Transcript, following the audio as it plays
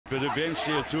But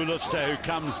eventually it's Ulufse who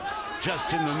comes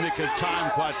just in the nick of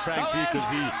time, quite frankly, because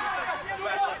he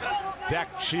back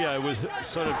trio was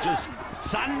sort of just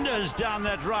thunders down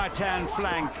that right-hand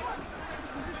flank.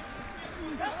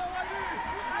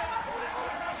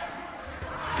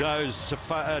 Goes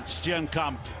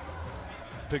Steenkamp,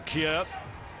 Pekir.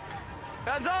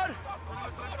 Hands on!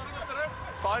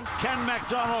 Fine. Can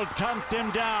McDonald tamp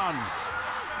them down?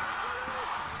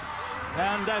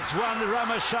 And that's one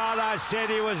Ramashala said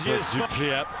he was useful.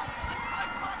 Clear.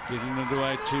 Getting it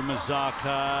away to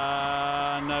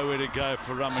Mazaka. Nowhere to go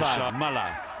for Ramashala.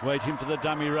 Muller waiting for the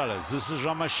dummy rollers. This is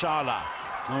Ramashala.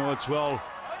 Oh, it's well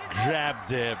grabbed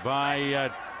there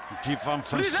by Tifan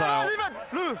van Zyl.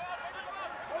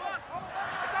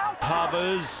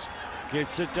 Harbers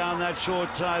gets it down that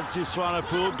short side to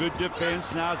Swanepoel. Good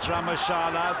defense. Now it's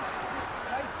Ramashala.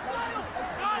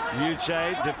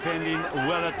 UJ defending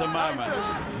well at the moment.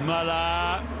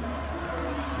 Muller.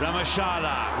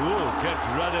 Ramashala. Ooh, get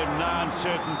rid of no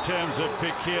uncertain terms of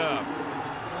Pekir.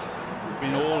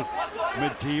 In all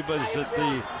Matibas at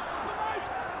the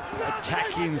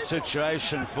attacking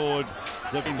situation forward.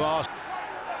 The vast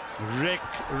Rick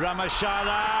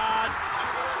Ramashala.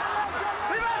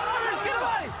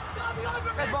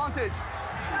 Advantage.